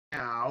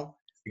Now,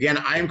 again,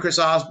 I'm Chris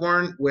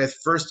Osborne with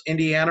First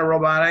Indiana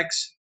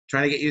Robotics.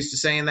 Trying to get used to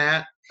saying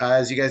that.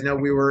 As you guys know,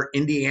 we were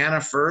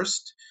Indiana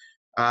first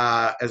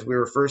as we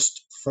were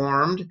first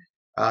formed.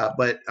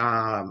 But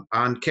on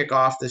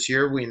kickoff this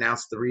year, we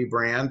announced the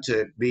rebrand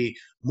to be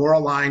more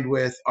aligned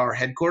with our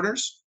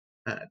headquarters.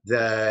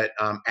 The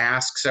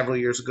ask several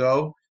years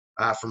ago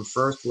from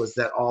First was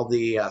that all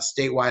the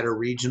statewide or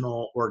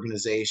regional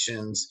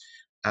organizations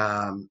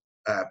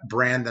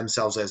brand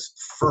themselves as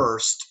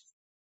First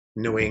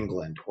New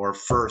England or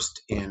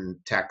First in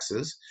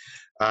Texas.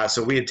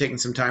 So we had taken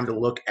some time to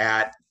look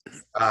at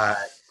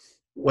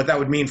what that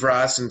would mean for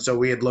us. And so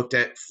we had looked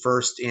at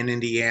First in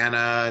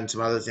Indiana and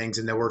some other things,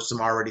 and there were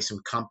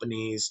some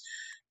companies,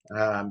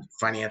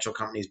 financial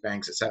companies,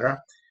 banks, et cetera.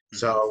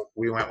 So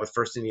we went with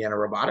First Indiana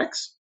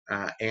Robotics.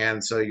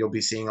 And so you'll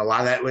be seeing a lot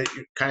of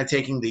that, kind of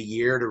taking the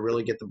year to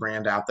really get the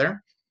brand out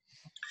there.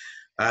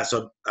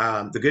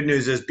 The good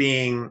news is,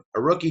 being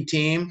a rookie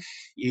team,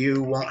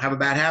 you won't have a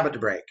bad habit to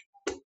break.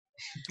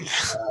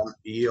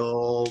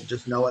 You'll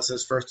just know us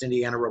as First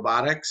Indiana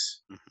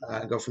Robotics.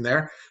 Go from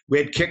there. We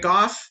had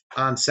kickoff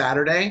on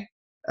Saturday.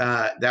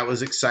 That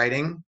was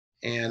exciting.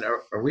 And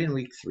are we in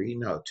week 3?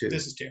 No, 2.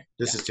 This is 2.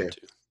 This is 2.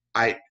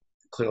 I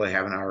clearly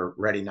haven't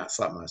already not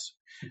slept much.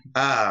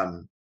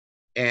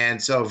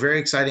 And so very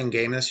exciting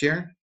game this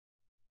year.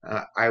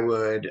 I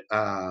would,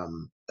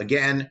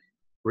 again,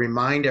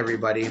 remind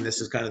everybody, and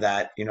this is kind of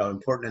that,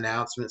 important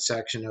announcement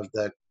section of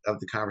the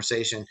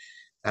conversation.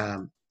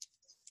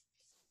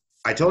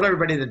 I told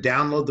everybody to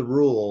download the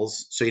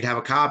rules so you'd have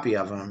a copy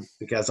of them,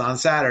 because on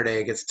Saturday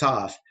it gets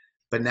tough.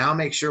 But now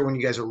make sure when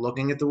you guys are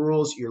looking at the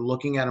rules, you're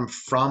looking at them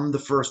from the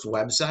First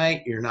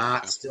website. You're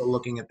not still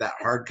looking at that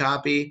hard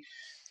copy.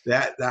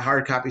 That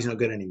hard copy is no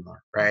good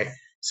anymore, right?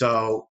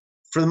 So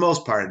for the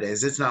most part it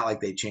is. It's not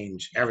like they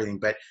change everything,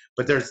 but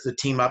there's the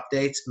team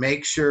updates.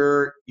 Make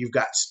sure you've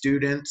got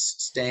students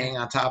staying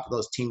on top of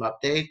those team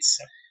updates.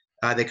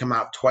 They come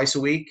out twice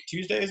a week.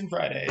 Tuesdays and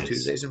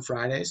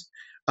Fridays.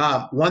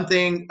 One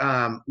thing,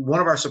 one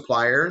of our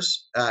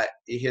suppliers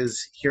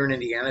is here in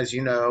Indiana, as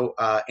you know,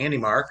 Andy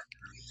Mark.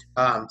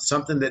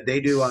 Something that they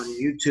do on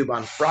YouTube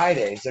on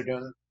Fridays, they're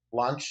doing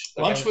lunch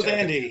with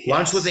Andy.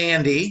 Lunch with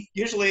Andy.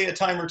 Usually a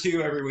time or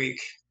two every week.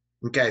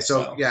 Okay,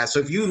 so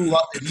if you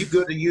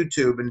go to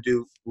YouTube and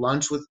do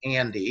lunch with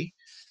Andy,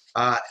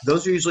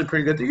 those are usually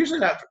pretty good. They're usually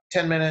not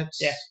 10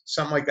 minutes,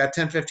 something like that,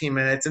 10, 15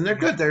 minutes, and they're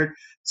good. They're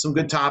some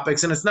good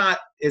topics, and it's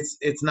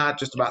not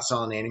just about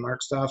selling Andy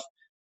Mark stuff.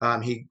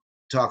 He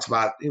talks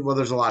about,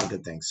 there's a lot of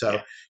good things. So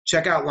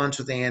check out Lunch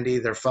with Andy.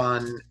 They're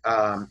fun.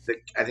 I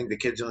think the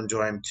kids will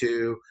enjoy them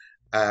too.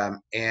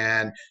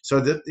 And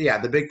so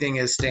the big thing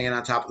is staying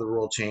on top of the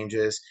rule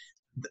changes.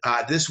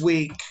 This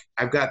week,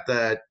 I've got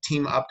the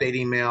team update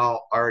email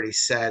already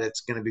set.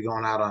 It's going to be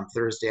going out on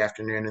Thursday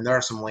afternoon, and there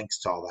are some links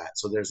to all that.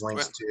 So there's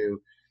links to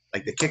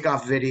like the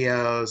kickoff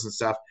videos and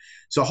stuff.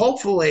 So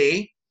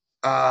hopefully,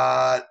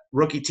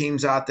 rookie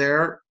teams out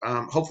there,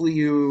 hopefully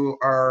you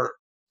are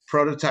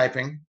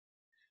prototyping.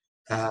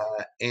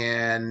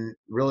 And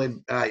really,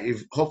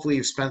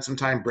 you've spent some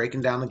time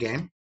breaking down the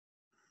game,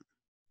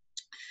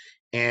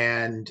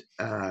 and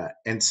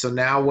so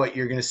now what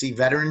you're going to see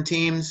veteran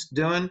teams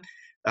doing,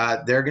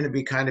 they're going to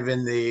be kind of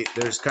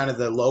there's kind of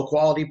the low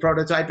quality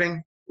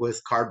prototyping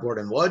with cardboard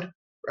and wood,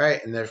 right?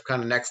 And there's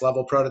kind of next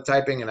level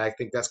prototyping, and I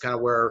think that's kind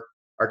of where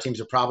our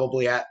teams are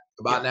probably at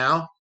about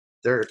now.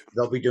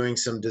 They'll be doing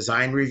some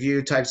design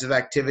review types of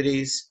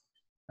activities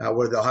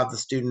where they'll have the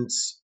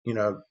students,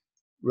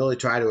 really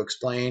try to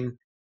explain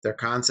their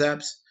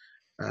concepts.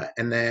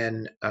 And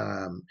then,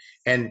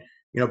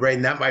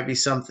 Braden, that might be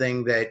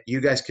something that you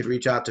guys could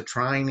reach out to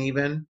Trine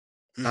even,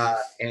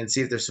 and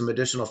see if there's some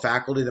additional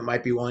faculty that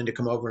might be willing to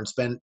come over and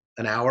spend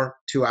an hour,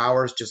 2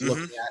 hours just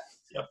looking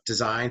at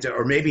designs.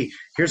 Or maybe,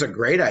 here's a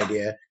great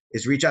idea,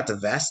 is reach out to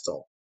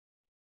Vestal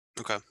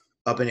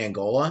up in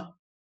Angola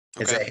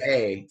and say,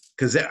 hey,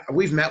 because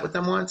we've met with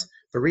them once,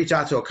 but reach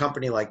out to a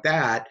company like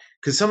that,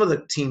 because some of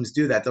the teams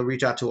do that. They'll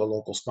reach out to a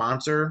local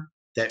sponsor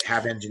that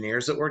have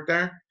engineers that work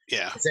there.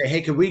 Yeah. And say,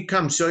 hey, could we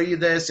come show you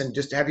this and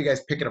just have you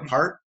guys pick it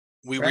apart?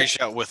 We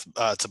reached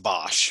out to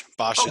Bosch.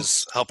 Bosch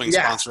is helping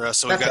sponsor us.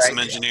 So we've got some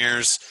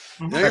engineers.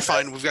 No, you're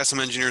fine. We've got some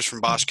engineers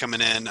from Bosch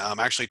coming in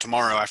actually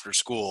tomorrow after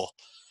school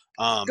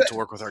to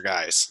work with our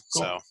guys.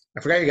 Cool. So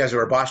I forgot you guys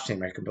were a Bosch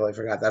team. I completely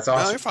forgot. That's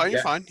awesome. No, you're fine.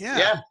 You're fine. Yeah.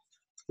 Yeah.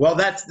 Well,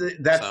 that's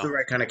the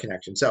right kind of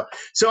connection. So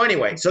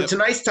anyway,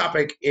 tonight's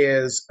topic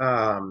is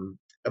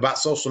about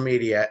social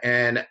media,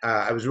 and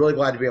I was really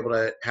glad to be able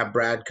to have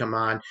Brad come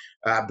on.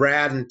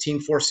 Brad and Team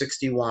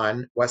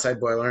 461,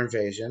 Westside Boiler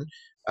Invasion,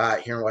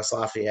 here in West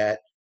Lafayette.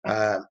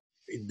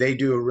 They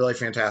do a really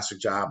fantastic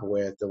job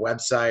with the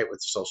website, with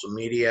social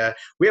media.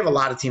 We have a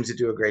lot of teams that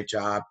do a great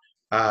job,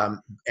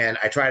 and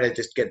I try to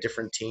just get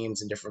different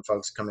teams and different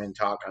folks to come in and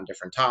talk on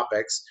different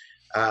topics.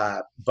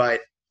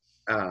 But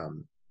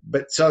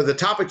so the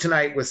topic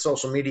tonight with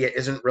social media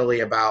isn't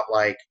really about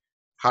like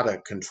how to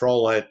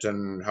control it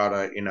and how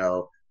to,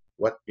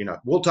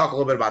 we'll talk a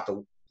little bit about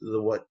the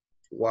what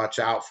watch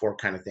out for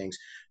kind of things.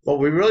 But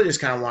we really just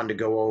kind of wanted to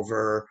go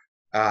over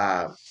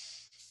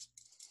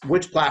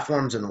which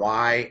platforms and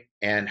why,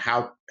 and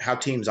how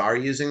teams are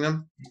using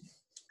them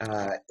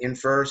in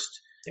first,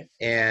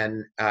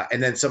 and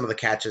then some of the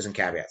catches and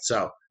caveats.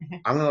 So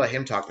I'm going to let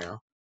him talk now.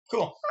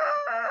 Cool.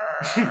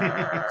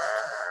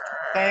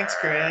 Thanks,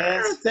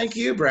 Chris. Thank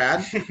you,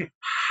 Brad.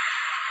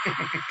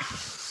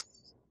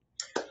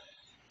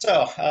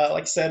 So,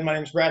 like I said, my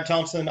name is Brad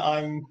Thompson.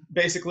 I'm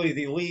basically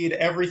the lead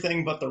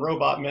everything but the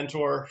robot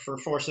mentor for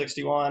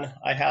 461.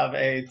 I have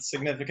a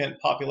significant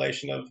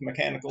population of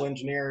mechanical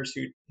engineers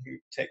who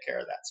take care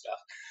of that stuff.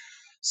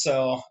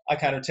 So I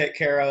kind of take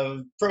care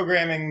of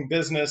programming,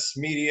 business,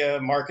 media,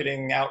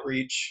 marketing,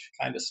 outreach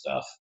kind of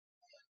stuff.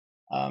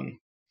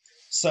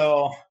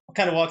 So I'll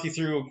kind of walk you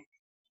through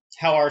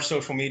how our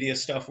social media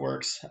stuff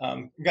works.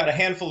 We've got a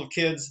handful of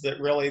kids that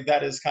really,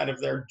 that is kind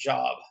of their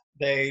job.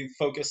 They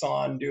focus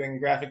on doing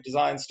graphic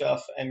design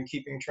stuff and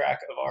keeping track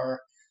of our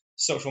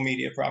social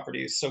media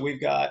properties. So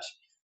we've got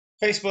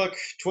Facebook,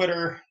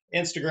 Twitter,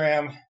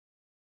 Instagram,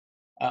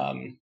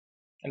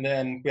 and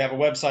then we have a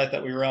website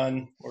that we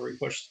run where we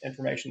push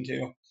information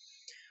to.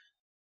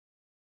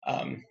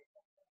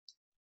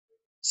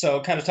 So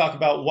kind of talk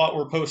about what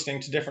we're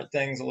posting to different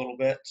things a little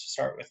bit to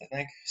start with, I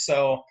think.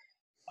 So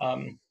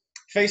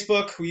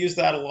Facebook, we use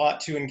that a lot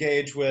to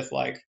engage with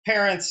like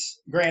parents,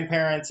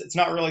 grandparents. It's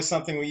not really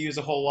something we use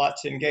a whole lot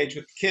to engage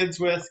with kids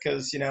with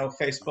because, you know,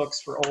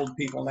 Facebook's for old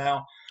people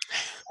now.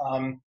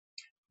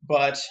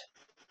 But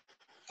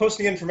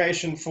posting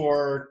information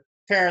for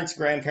parents,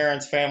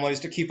 grandparents,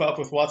 families to keep up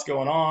with what's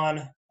going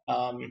on.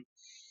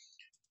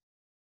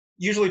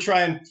 Usually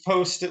try and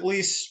post at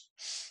least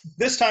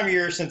this time of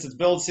year, since it's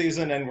build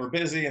season and we're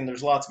busy and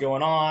there's lots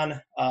going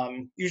on.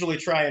 Usually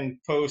try and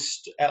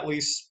post at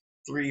least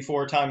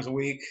 3-4 times a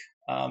week.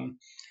 Kind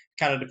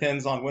of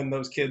depends on when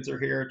those kids are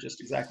here, just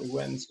exactly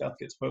when stuff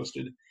gets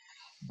posted.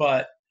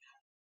 But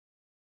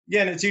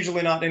again, it's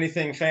usually not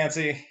anything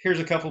fancy. Here's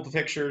a couple of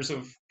pictures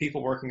of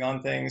people working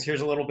on things.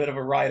 Here's a little bit of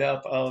a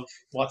write-up of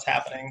what's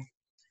happening.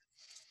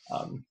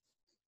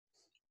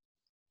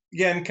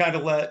 Again, kind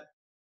of let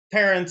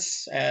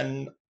parents,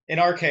 and in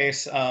our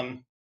case,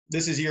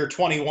 this is year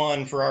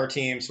 21 for our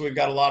team. So we've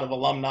got a lot of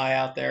alumni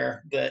out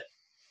there that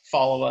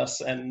follow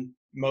us, and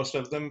most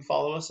of them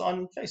follow us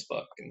on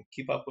Facebook and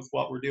keep up with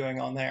what we're doing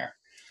on there.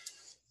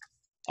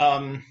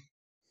 Then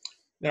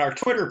our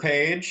Twitter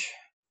page,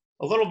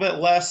 a little bit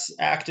less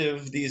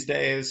active these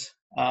days.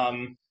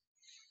 But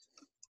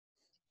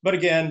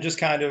again, just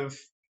kind of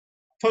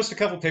post a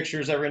couple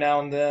pictures every now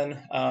and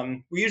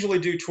then. We usually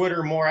do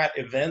Twitter more at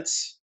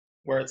events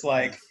where it's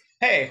like,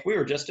 hey, we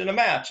were just in a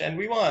match and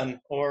we won,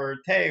 or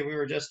hey, we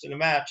were just in a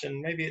match and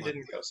maybe it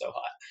didn't go so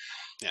hot.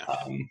 Yeah.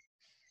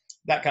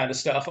 That kind of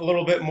stuff. A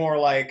little bit more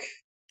like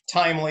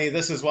timely,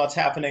 this is what's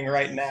happening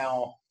right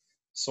now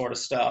sort of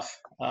stuff.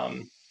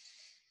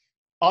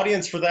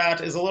 Audience for that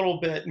is a little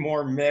bit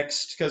more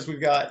mixed because we've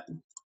got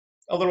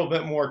a little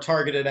bit more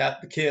targeted at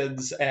the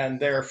kids and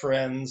their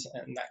friends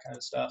and that kind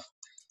of stuff.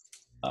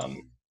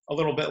 A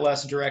little bit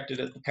less directed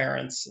at the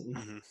parents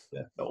and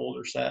the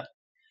older set.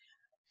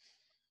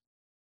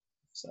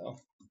 So.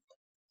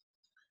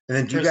 And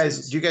then do you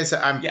guys,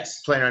 I'm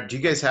playing around, do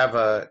you guys have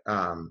a,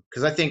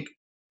 because I think,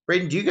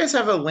 Braden, do you guys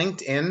have a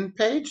LinkedIn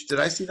page? Did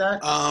I see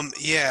that?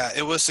 Yeah,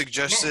 it was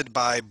suggested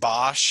by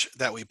Bosch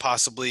that we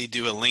possibly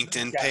do a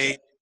LinkedIn page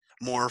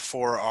more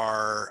for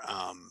our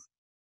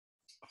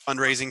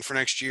fundraising for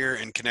next year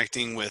and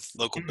connecting with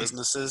local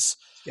businesses.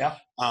 Yeah.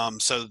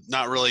 So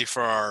not really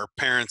for our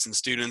parents and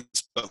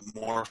students, but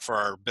more for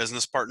our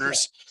business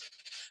partners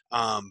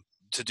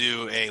to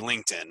do a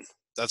LinkedIn.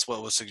 That's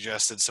what was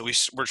suggested. So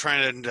we're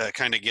trying to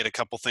kind of get a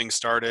couple things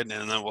started,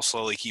 and then we'll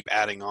slowly keep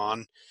adding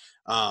on.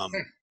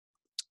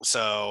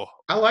 So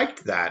I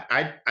liked that.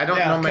 I don't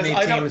know many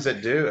teams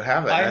that do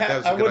have it.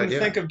 I wouldn't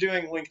think of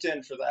doing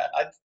LinkedIn for that.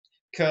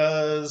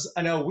 Because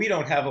I know we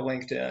don't have a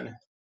LinkedIn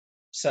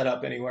set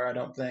up anywhere, I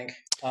don't think.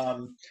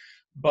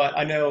 But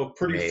I know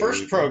Purdue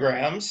First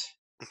Programs,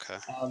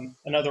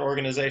 another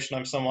organization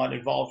I'm somewhat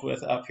involved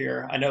with up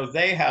here, I know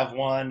they have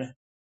one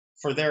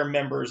for their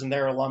members and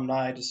their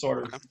alumni to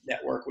sort of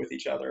network with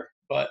each other.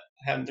 But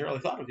I haven't really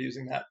thought of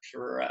using that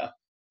for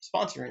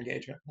sponsor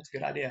engagement. That's a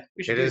good idea.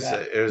 We should do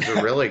that. It was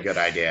a really good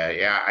idea.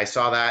 Yeah, I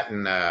saw that,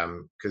 and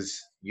because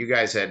you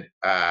guys had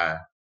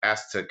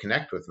asked to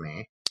connect with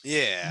me.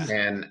 Yeah.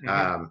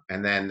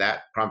 And then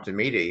that prompted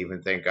me to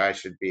even think I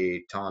should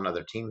be telling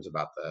other teams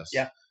about this.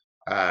 Yeah.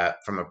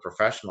 From a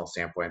professional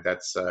standpoint,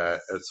 it's a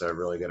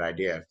really good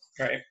idea.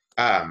 Right.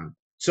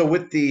 So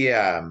with the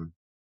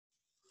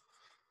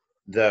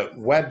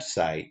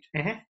website,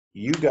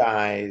 you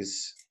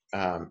guys,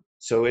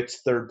 so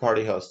it's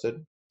third-party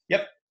hosted.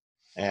 Yep.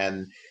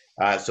 And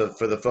so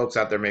for the folks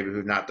out there maybe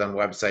who've not done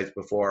websites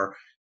before,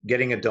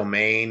 getting a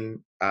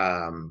domain,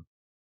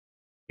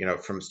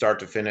 from start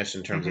to finish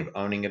in terms of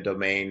owning a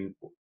domain,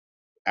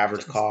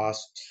 average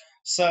cost?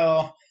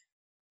 So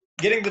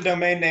getting the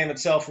domain name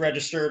itself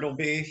registered will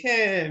be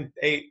 $8,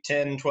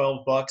 $10,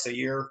 $12 a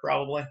year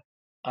probably.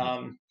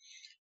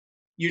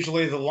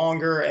 Usually the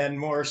longer and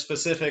more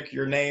specific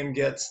your name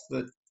gets,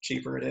 the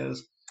cheaper it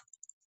is.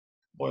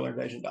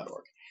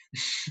 boilerinvasion.org.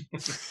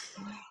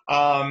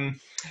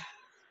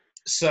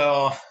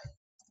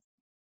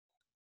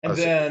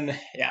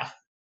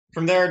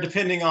 From there,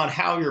 depending on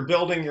how you're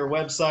building your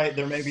website,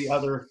 there may be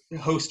other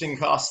hosting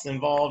costs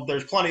involved.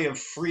 There's plenty of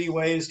free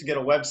ways to get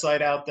a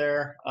website out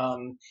there.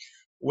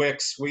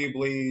 Wix,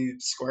 Weebly,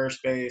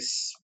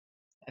 Squarespace.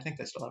 I think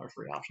they still have a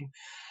free option.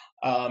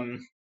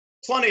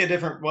 Plenty of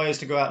different ways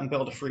to go out and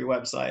build a free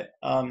website.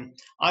 I'm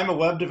a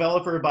web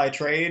developer by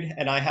trade,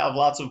 and I have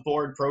lots of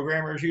bored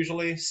programmers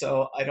usually,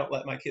 so I don't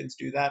let my kids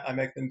do that. I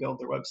make them build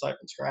their website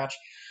from scratch.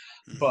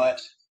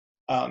 But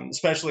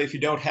especially if you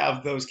don't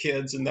have those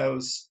kids and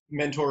those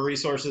mentor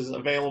resources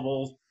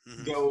available,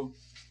 go,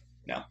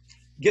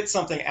 get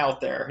something out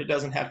there. It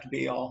doesn't have to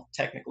be all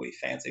technically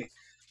fancy.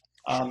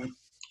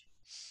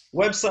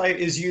 Website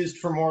is used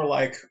for more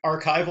like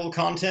archival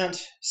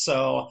content,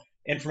 so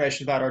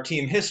information about our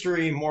team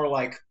history, more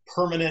like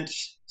permanent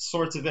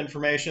sorts of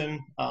information.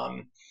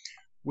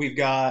 We've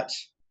got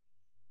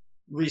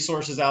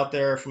resources out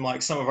there from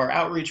like some of our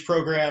outreach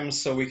programs,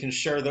 so we can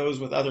share those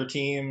with other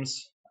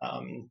teams.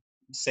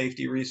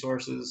 Safety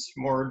resources,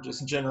 more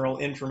just general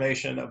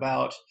information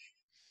about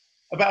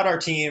our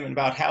team and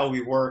about how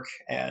we work,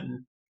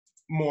 and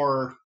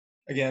more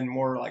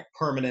like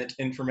permanent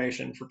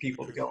information for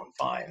people to go and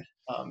find.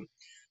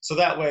 So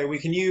that way we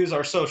can use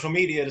our social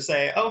media to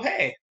say, oh,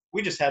 hey,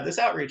 we just had this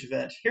outreach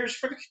event. Here's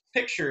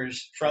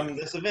pictures from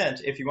this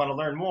event. If you want to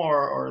learn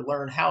more or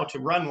learn how to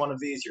run one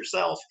of these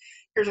yourself,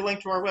 here's a link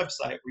to our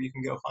website where you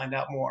can go find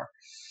out more.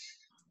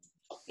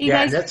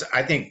 And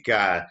I think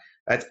I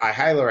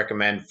highly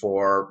recommend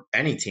for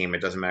any team. It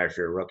doesn't matter if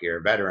you're a rookie or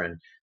a veteran.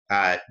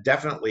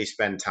 Definitely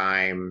spend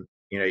time.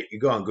 You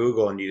go on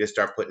Google and you just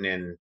start putting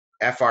in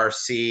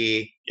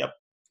FRC.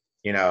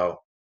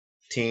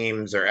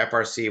 Teams or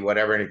FRC,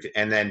 whatever,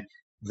 and then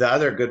the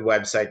other good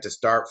website to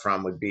start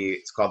from would be,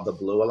 it's called the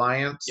Blue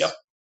Alliance.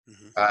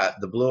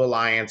 The Blue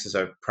Alliance is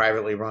a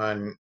privately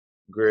run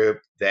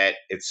group that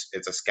it's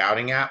a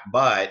scouting app,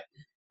 but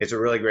it's a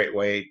really great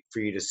way for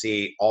you to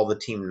see all the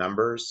team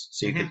numbers.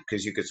 So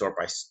you could sort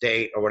by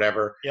state or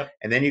whatever.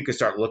 And then you could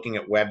start looking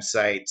at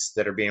websites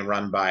that are being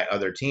run by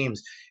other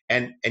teams.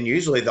 And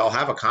usually they'll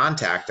have a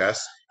contact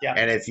us.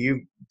 And if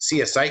you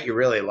see a site you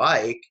really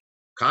like,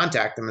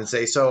 contact them and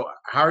say, so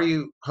how are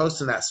you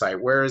hosting that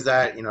site? Where is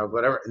that?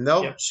 Whatever. And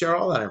they'll share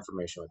all that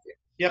information with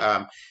you.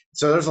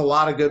 So there's a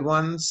lot of good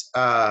ones.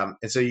 And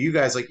so you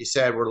guys, like you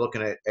said, we're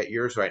looking at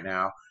yours right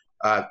now.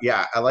 I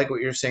like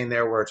what you're saying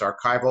there, where it's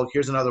archival.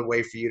 Here's another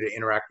way for you to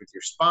interact with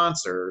your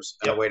sponsors,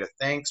 and a way to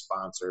thank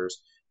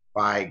sponsors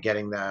by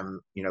getting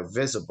them,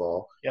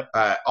 visible.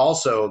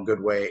 Also a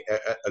good way,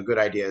 a good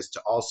idea is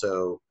to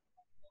also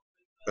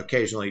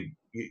occasionally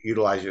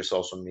utilize your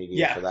social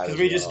media for that. Because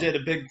we just did a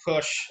big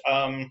push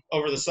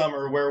over the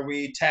summer where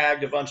we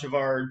tagged a bunch of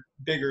our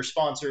bigger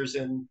sponsors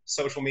in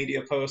social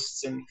media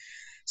posts, and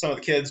some of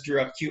the kids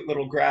drew up cute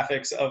little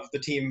graphics of the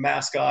team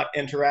mascot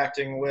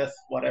interacting with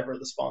whatever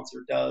the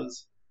sponsor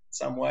does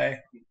some way.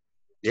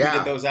 We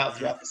did those out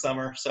throughout the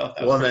summer, so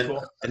that was pretty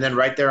cool. And then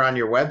right there on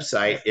your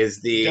website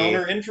is the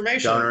donor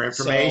information.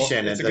 So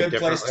it's a good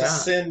place to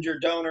send your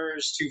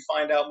donors to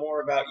find out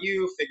more about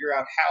you, figure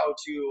out how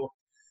to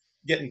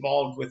get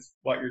involved with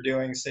what you're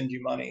doing, send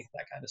you money,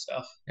 that kind of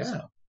stuff.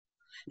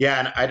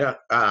 And I don't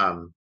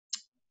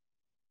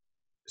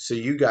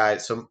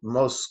so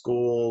most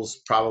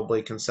schools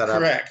probably can set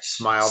up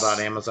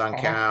Smile.Amazon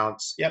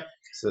accounts.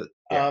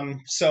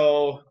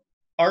 So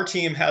our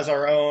team has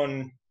our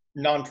own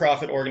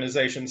nonprofit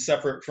organization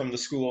separate from the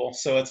school,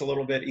 so it's a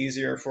little bit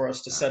easier for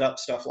us to set up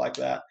stuff like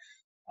that.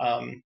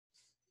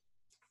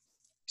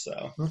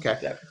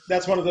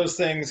 That's one of those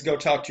things, go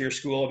talk to your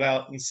school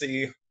about and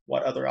see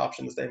what other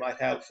options they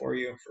might have for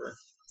you for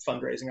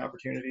fundraising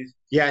opportunities.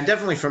 And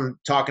definitely from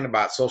talking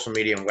about social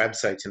media and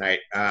website tonight,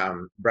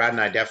 Brad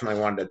and I definitely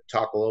wanted to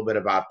talk a little bit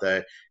about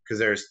because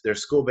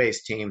there's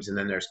school-based teams and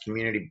then there's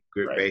community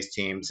group-based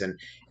teams. And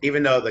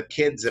even though the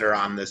kids that are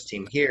on this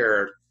team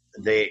here,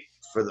 they,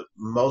 for the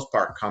most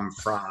part, come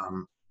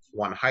from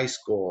one high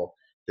school,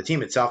 the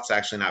team itself is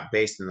actually not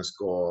based in the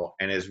school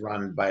and is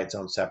run by its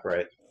own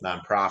separate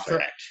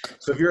nonprofit.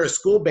 So if you're a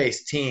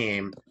school-based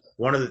team,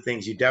 one of the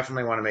things you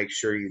definitely want to make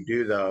sure you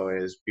do, though,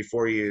 is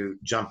before you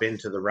jump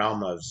into the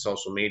realm of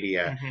social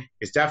media,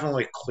 is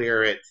definitely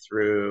clear it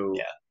through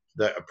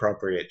the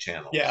appropriate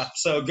channels.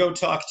 So go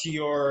talk to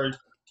your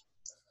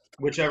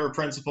whichever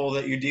principal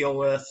that you deal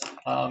with.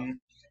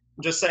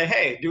 Just say,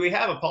 hey, do we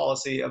have a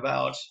policy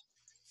about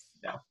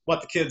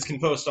what the kids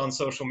can post on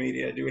social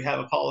media? Do we have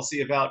a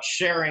policy about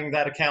sharing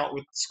that account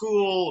with the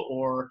school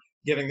or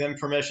giving them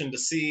permission to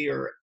see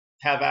or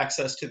have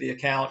access to the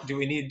account? Do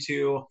we need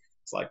to?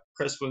 It's like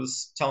Chris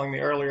was telling me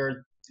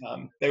earlier,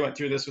 they went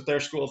through this with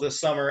their school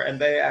this summer,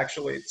 and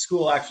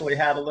school actually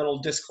had a little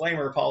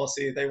disclaimer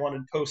policy they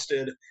wanted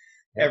posted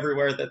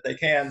everywhere that they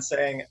can,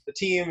 saying the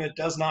team, it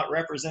does not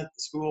represent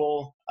the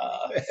school.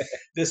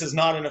 This is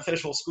not an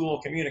official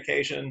school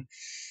communication.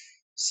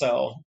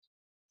 So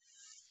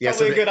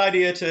probably a good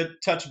idea to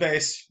touch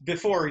base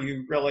before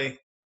you really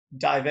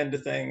dive into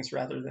things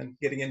rather than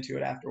getting into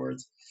it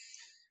afterwards.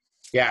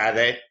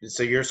 Yeah,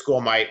 so your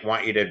school might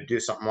want you to do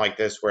something like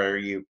this where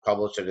you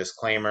publish a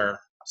disclaimer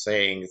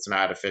saying it's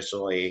not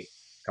officially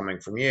coming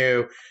from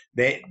you.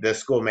 The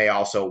school may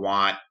also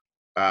want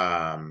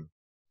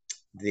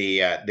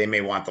they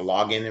may want the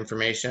login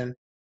information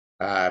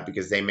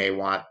because they may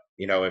want,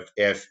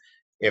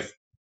 if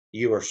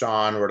you or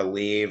Sean were to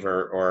leave,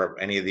 or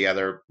any of the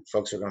other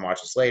folks who are going to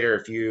watch this later,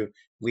 if you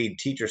lead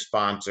teacher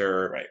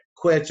sponsor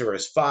quits or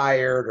is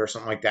fired or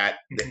something like that,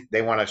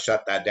 they want to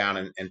shut that down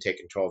and take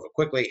control of it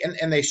quickly.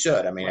 And they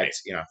should. I mean,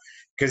 it's,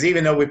 because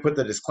even though we put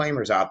the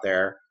disclaimers out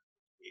there,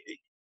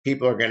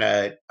 people are going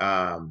to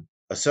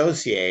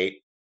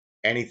associate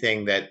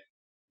anything that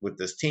with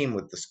this team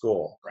with the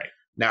school. Right.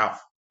 Now,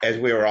 as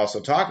we were also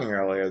talking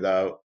earlier,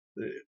 though,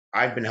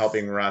 I've been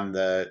helping run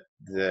the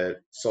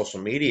social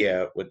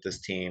media with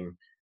this team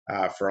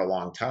for a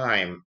long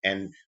time,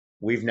 and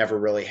we've never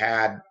really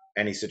had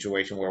any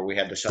situation where we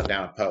had to shut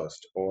down a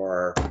post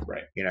or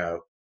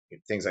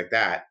things like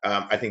that.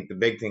 I think the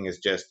big thing is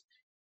just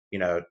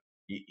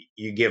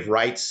you give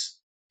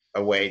rights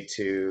away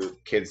to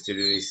kids to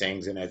do these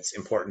things, and it's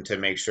important to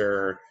make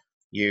sure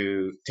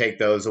you take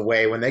those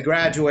away when they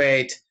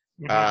graduate.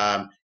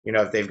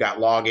 If they've got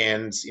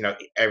logins,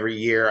 every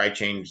year I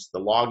change the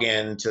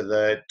login to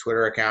the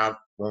Twitter account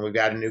when we've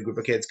got a new group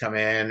of kids come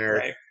in,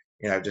 or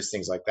just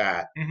things like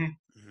that.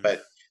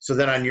 But so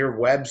then on your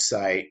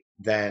website,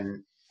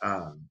 then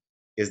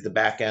is the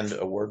back end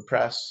a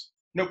WordPress?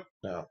 Nope.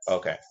 No.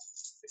 Okay.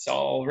 It's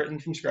all written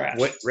from scratch.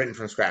 Written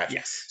from scratch.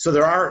 Yes. So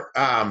there are,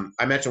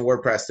 I mentioned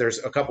WordPress. There's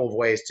a couple of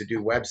ways to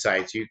do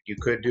websites. You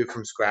could do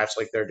from scratch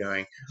like they're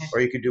doing,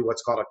 or you could do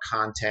what's called a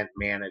content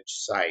managed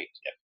site.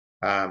 Yep.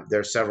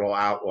 There's several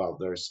out. Well,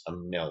 there's a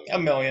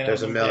million.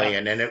 There's a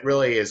million, and it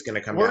really is going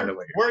to come down to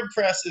it.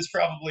 WordPress is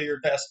probably your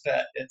best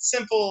bet. It's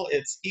simple,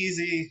 it's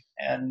easy,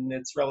 and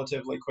it's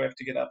relatively quick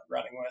to get up and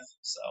running with.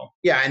 So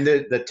yeah, and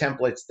the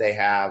templates they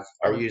have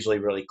are usually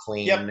really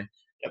clean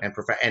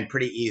and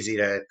pretty easy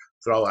to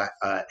throw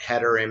a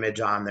header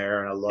image on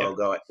there and a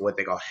logo, what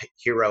they call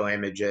hero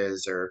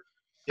images, or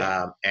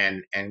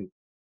and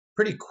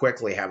pretty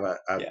quickly have a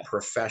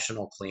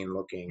professional, clean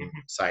looking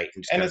site.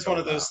 And it's one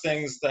of those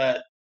things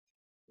that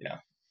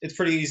it's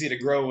pretty easy to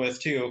grow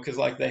with too, because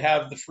like they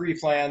have the free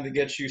plan that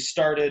gets you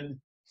started.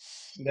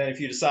 Then if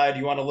you decide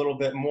you want a little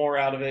bit more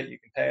out of it, you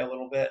can pay a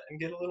little bit and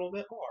get a little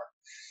bit more.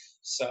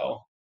 So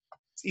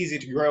it's easy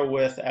to grow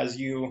with as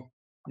you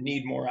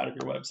need more out of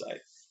your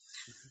website.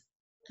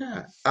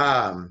 Yeah.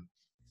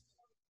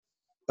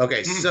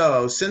 Okay,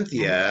 so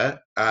Cynthia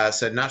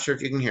said, not sure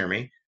if you can hear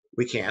me.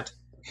 We can't.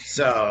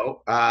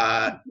 So,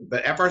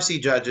 but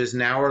FRC judges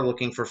now are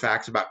looking for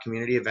facts about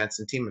community events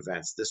and team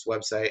events. This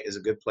website is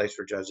a good place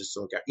for judges to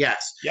look at.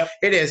 Yes,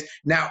 it is.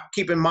 Now,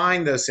 keep in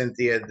mind, though,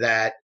 Cynthia,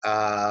 that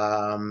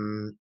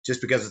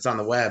just because it's on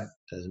the web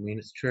doesn't mean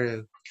it's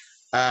true.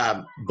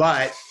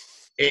 But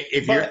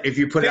if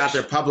you put it out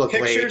there publicly,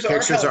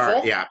 pictures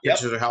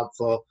are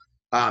helpful.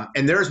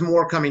 And there's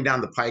more coming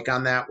down the pike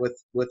on that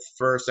with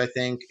FIRST, I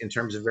think, in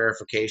terms of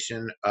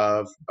verification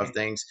of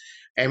things.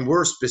 And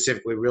we're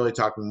specifically really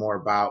talking more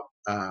about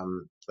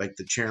like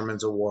the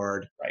Chairman's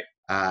Award,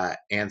 and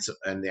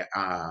the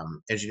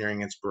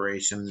Engineering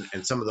Inspiration,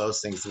 and some of those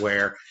things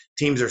where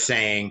teams are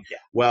saying,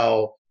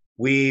 well,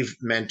 we've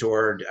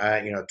mentored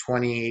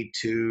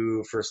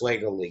 22 First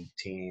Lego League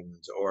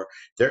teams, or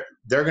they're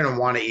going to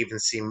want to even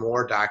see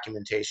more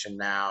documentation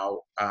now,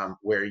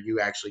 where you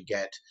actually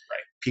get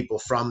people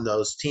from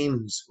those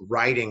teams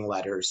writing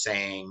letters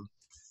saying,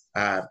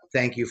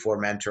 thank you for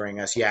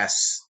mentoring us.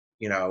 Yes,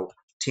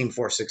 Team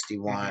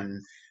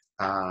 461.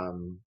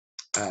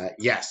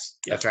 Yes,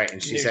 that's right.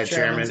 And she said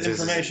Chairman's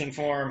information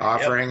form,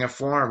 offering a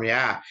form.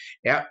 Yeah.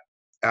 Yep.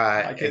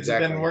 My kids have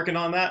been working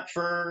on that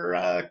for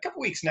a couple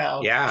weeks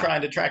now,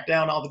 trying to track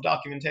down all the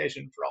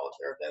documentation for all of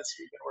their events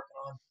we've been working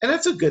on. And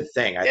that's a good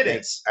thing.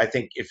 I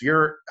think if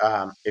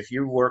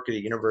you work at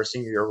a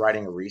university, you're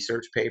writing a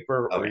research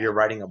paper, or you're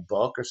writing a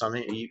book or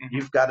something,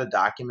 you've got to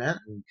document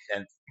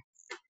and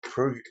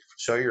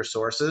show your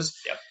sources.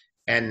 Yep.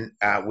 And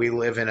we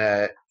live in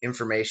a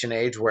information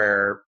age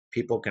where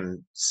people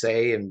can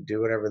say and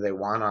do whatever they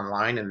want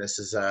online, and this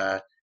is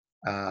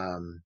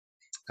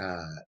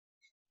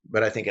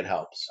but I think it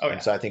helps.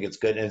 And so I think it's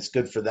good, and it's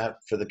good for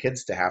the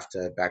kids to have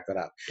to back that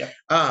up. Yep.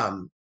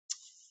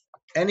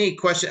 Any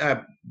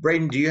question,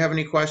 Braden? Do you have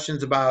any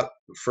questions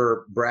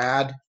for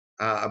Brad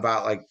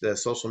about like the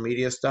social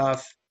media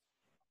stuff?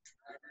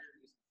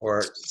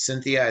 Or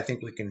Cynthia, I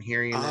think we can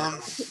hear you now.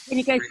 Can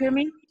you guys hear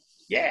me?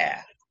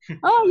 Yeah.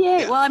 Oh,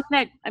 yay. Well,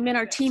 I'm in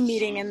our team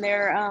meeting, and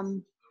they're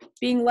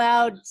being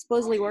loud,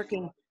 supposedly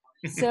working.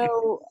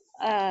 So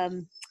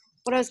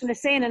what I was going to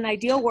say, in an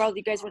ideal world,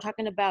 you guys were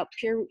talking about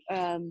peer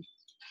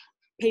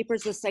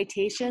papers with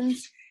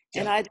citations,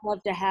 and I'd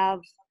love to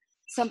have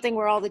something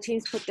where all the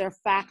teams put their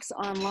facts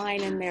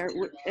online, and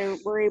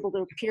we're able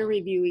to peer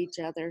review each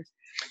other.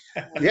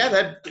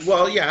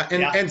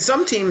 And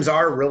some teams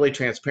are really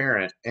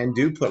transparent and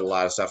do put a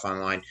lot of stuff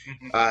online.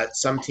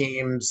 Some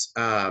teams,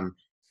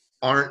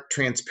 aren't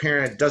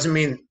transparent doesn't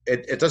mean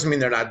it doesn't mean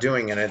they're not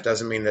doing it. It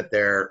doesn't mean that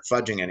they're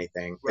fudging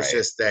anything. Right. It's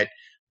just that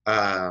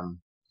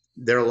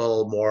they're a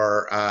little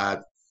more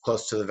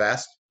close to the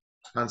vest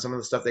on some of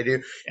the stuff they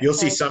do. You'll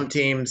see some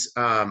teams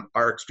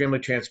are extremely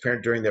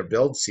transparent during their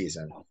build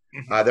season.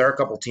 There are a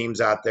couple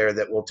teams out there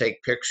that will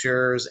take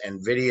pictures and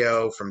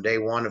video from day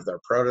one of their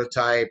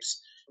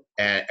prototypes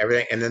and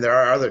everything. And then there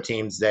are other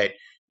teams that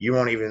you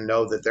won't even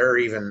know that they're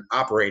even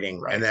operating.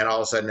 Right. And then all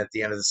of a sudden at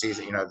the end of the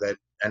season, the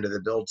end of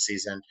the build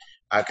season,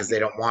 because they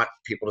don't want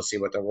people to see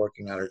what they're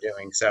working on or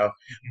doing. So,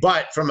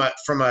 but from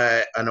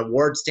an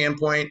award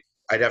standpoint,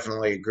 I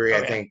definitely agree.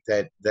 I think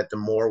that the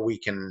more we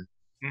can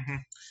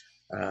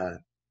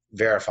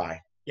verify.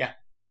 Yeah.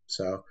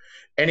 So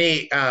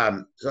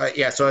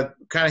so I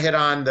kind of hit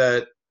on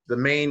the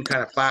main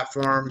kind of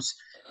platforms.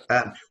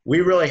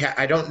 We really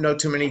I don't know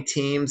too many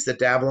teams that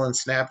dabble in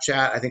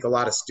Snapchat. I think a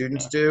lot of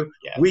students do.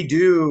 Yeah. We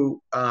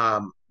do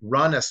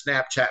run a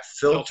Snapchat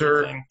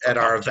filter at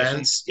our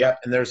events. Yep.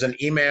 And there's an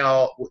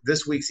email,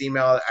 this week's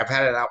email, I've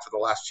had it out for the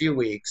last few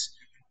weeks.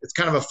 It's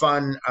kind of a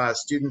fun,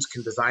 students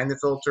can design the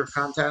filter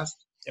contest.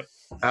 Yep.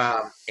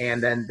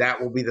 And then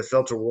that will be the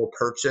filter we'll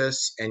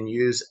purchase and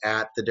use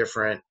at the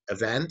different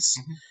events.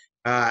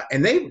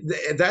 And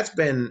that's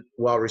been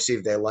well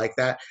received. They like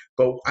that,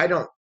 but I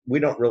don't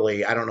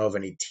know of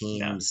any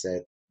teams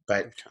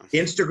but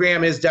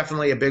Instagram is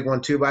definitely a big one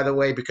too, by the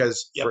way,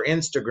 because for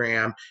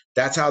Instagram,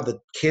 that's how the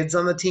kids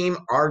on the team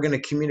are going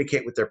to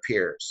communicate with their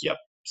peers. Yep.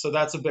 So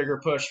that's a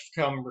bigger push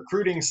come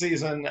recruiting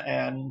season,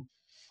 and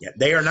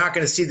they are not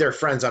going to see their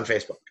friends on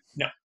Facebook.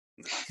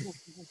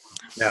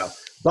 No,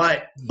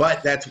 but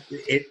that's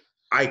it.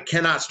 I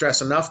cannot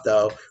stress enough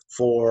though,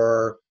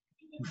 for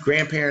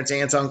grandparents,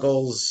 aunts,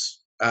 uncles,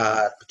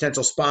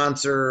 potential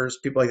sponsors,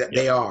 people like that.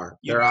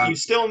 Yep. You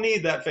still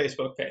need that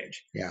Facebook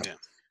page. Yeah.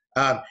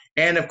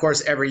 And of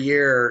course, every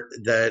year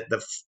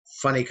the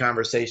funny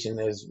conversation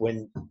is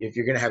if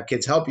you're going to have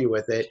kids help you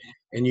with it,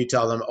 and you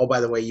tell them, oh, by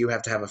the way, you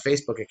have to have a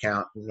Facebook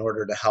account in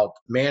order to help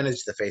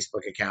manage the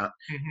Facebook account.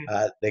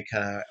 They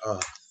kind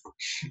of,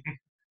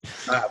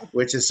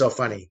 which is so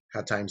funny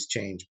how times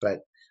change. But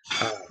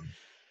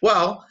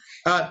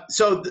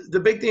so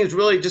the big thing is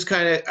really just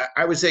kind of,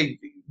 I would say,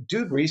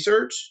 do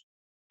research.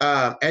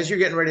 As you're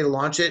getting ready to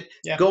launch it,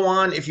 go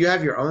on. If you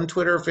have your own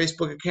Twitter or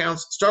Facebook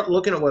accounts, start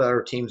looking at what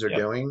other teams are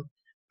doing,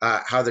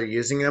 how they're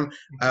using them.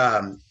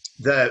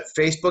 The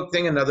Facebook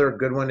thing, another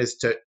good one is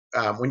to,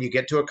 when you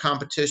get to a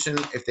competition,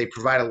 if they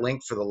provide a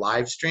link for the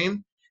live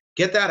stream,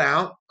 get that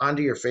out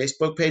onto your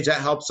Facebook page. That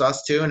helps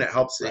us too, and it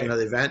helps the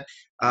event.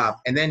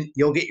 And then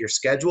you'll get your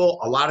schedule.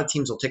 A lot of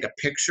teams will take a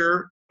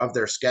picture of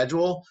their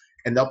schedule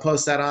and they'll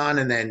post that on,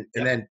 and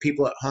then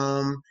people at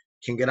home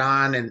can get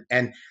on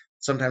and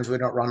sometimes we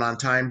don't run on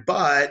time,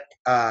 but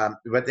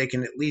they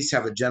can at least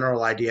have a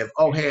general idea of,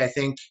 oh, hey, I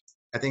think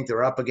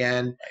they're up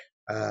again.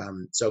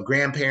 So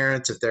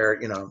grandparents, if they're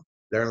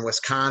in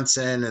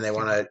Wisconsin and they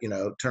want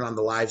to turn on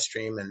the live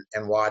stream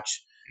and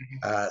watch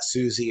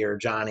Susie or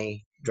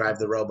Johnny drive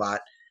the robot,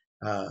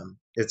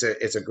 it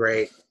is a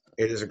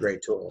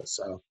great tool.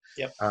 So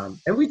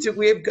and we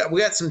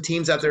got some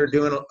teams out there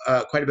doing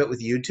quite a bit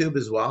with YouTube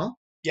as well.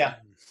 Yeah,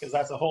 because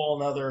that's a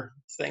whole another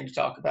thing to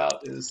talk about,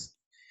 is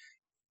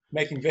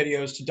making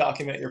videos to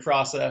document your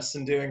process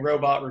and doing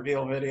robot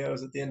reveal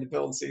videos at the end of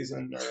build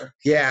season.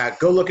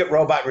 Go look at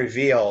robot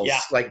reveals.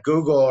 Like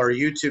Google or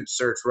YouTube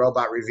search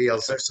robot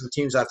reveals. There's some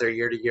teams out there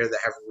year to year that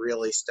have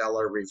really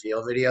stellar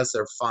reveal videos.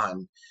 They're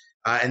fun.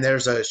 And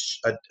there's a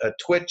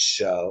Twitch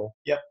show.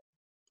 Yep.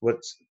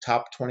 What's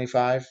top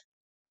 25?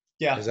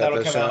 Yeah,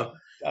 that'll come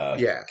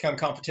out. Come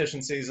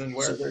competition season,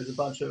 where there's a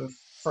bunch of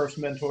first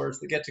mentors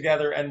that get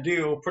together and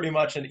do pretty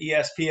much an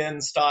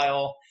ESPN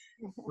style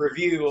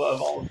review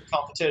of all of the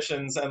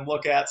competitions and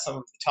look at some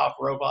of the top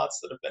robots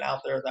that have been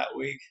out there that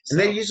week. And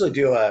they usually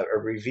do a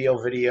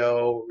reveal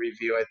video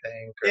review, I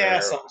think.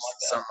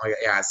 Something like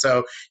that.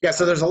 So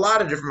there's a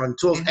lot of different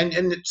tools.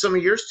 And some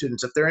of your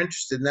students, if they're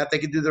interested in that, they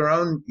could do their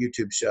own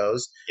YouTube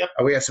shows. Yep.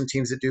 We have some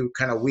teams that do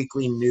kind of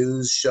weekly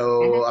news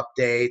show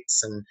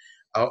updates and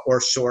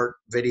or short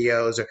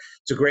videos.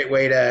 It's a great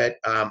way to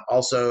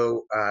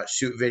also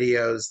shoot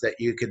videos that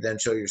you could then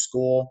show your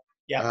school.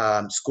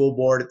 School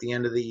board at the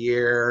end of the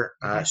year,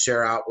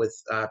 share out with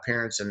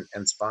parents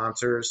and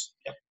sponsors.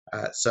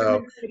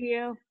 So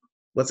video.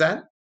 What's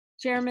that?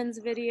 Chairman's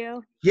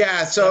video.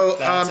 Yeah, so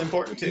that's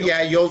important too.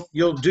 Yeah,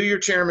 you'll do your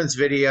chairman's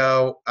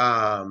video.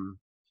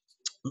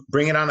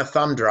 Bring it on a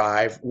thumb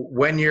drive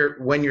when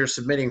you're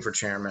submitting for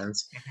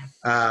chairman's.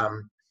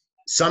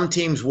 Some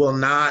teams will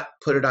not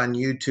put it on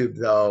YouTube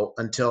though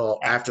until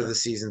after the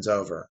season's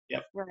over.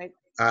 Yep. Right.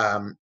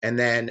 And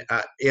then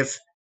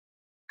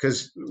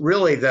because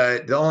really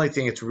the only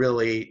thing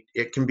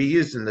it can be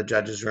used in the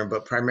judges room,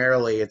 but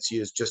primarily it's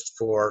used just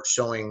for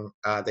showing,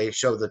 they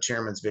show the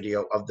chairman's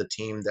video of the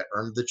team that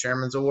earned the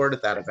chairman's award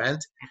at that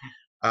event.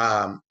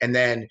 And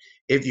then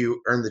if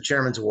you earn the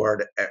chairman's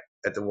award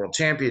at the World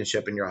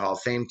Championship in your Hall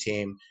of Fame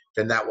team,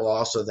 then that will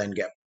also then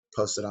get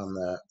posted on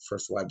the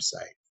first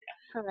website.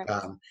 Correct.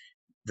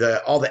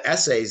 All the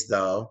essays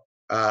though,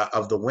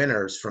 of the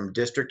winners from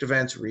district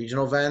events,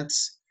 regional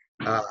events,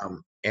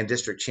 and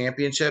district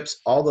championships.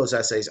 All those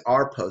essays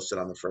are posted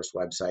on the FIRST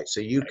website.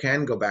 So you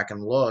can go back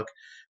and look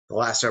the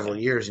last several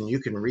years, and you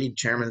can read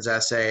chairman's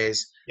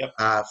essays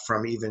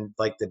from even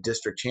like the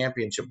district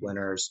championship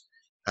winners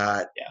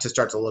to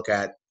start to look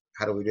at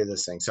how do we do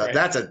this thing. So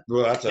that's a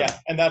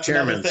and that's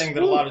another thing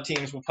that a lot of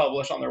teams will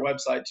publish on their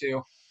website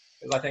too.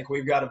 Because I think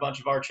we've got a bunch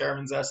of our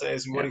chairman's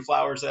essays and Woody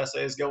Flowers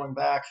essays going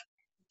back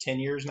 10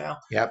 years now.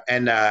 Yep,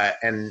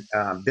 and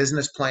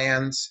business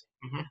plans.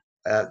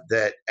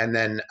 And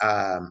then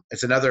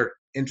it's another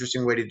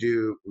interesting way to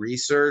do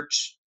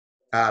research.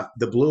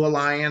 The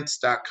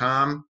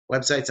bluealliance.com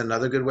website's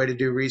another good way to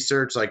do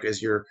research. Like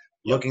as you're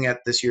looking at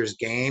this year's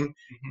game,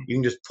 you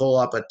can just pull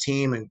up a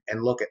team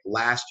and look at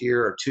last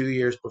year or 2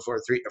 years before,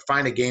 or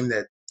find a game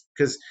that,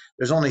 because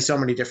there's only so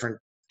many different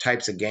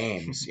types of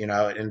games,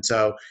 and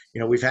so,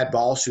 we've had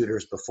ball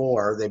shooters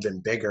before. They've been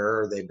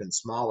bigger, or they've been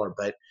smaller,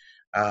 but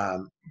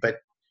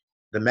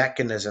the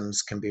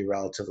mechanisms can be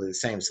relatively the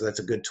same. So that's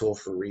a good tool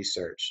for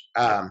research.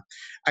 I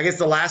guess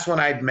the last one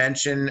I'd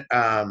mention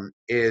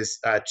is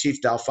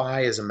Chief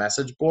Delphi is a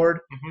message board.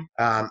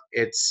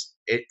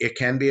 It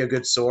can be a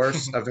good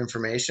source of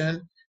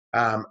information.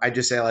 I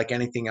just say, like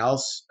anything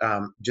else,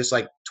 just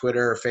like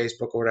Twitter or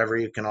Facebook or whatever,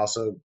 you can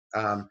also,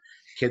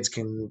 kids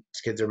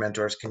or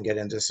mentors can get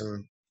into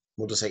some,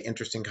 we'll just say,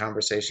 interesting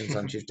conversations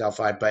on Chief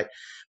Delphi. But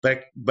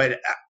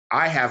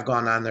I have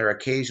gone on there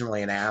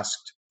occasionally and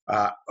asked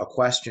a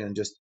question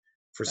just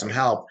for some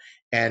help,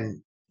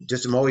 and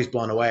just I'm always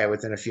blown away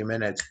within a few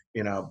minutes.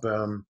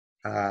 Boom,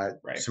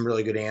 some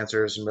really good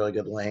answers and really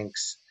good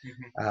links.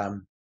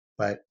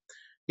 But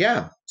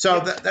yeah, so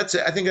that's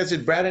it. I think that's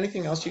it. Brad,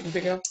 anything else you can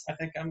think of? I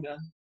think I'm done.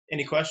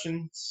 Any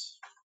questions?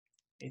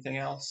 Anything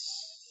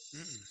else?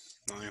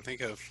 Not I can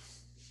think of.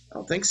 I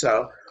don't think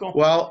so. Cool.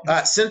 Well,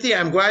 Cynthia,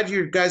 I'm glad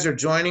you guys are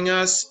joining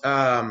us,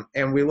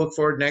 and we look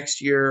forward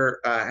next year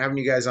having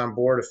you guys on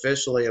board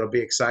officially. It'll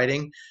be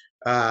exciting.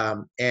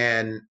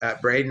 And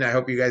Braden, I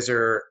hope you guys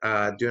are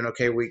doing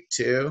okay week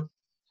 2.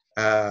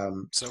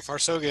 So far,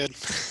 so good.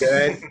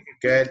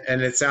 Good.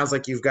 And it sounds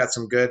like you've got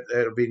some good.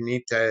 It'll be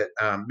neat to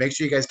make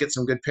sure you guys get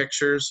some good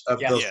pictures of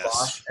those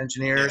Bosch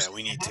engineers. Yeah,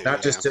 we need to.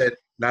 Not just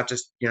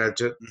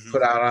to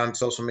put out on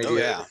social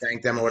media to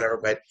thank them or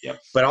whatever,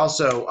 but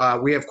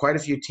also we have quite a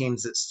few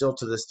teams that still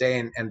to this day,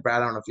 and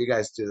Brad, I don't know if you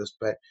guys do this,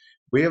 but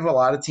we have a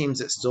lot of teams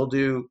that still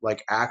do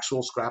like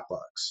actual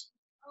scrapbooks.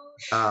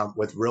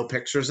 With real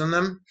pictures in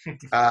them,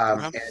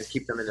 and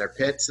keep them in their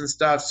pits and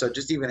stuff. So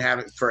just even have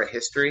it for a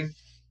history.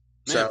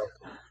 So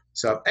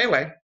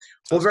anyway,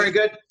 well, very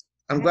good.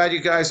 I'm glad you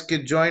guys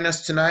could join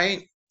us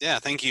tonight. Yeah,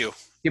 thank you.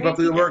 Keep up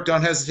with the work.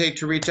 Don't hesitate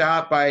to reach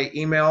out by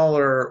email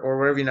or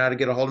wherever you know how to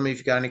get a hold of me if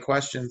you got any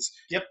questions.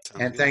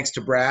 And thanks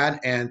to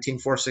Brad and Team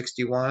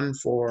 461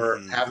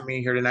 for having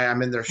me here tonight.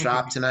 I'm in their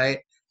shop tonight,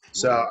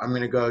 so I'm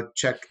going to go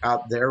check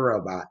out their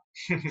robot.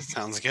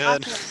 Sounds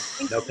good.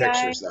 No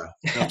pictures, though.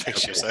 No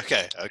pictures.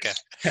 Okay.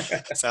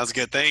 Sounds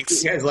good. Thanks.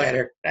 See you guys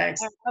later. Thanks.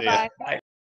 Bye-bye. Bye.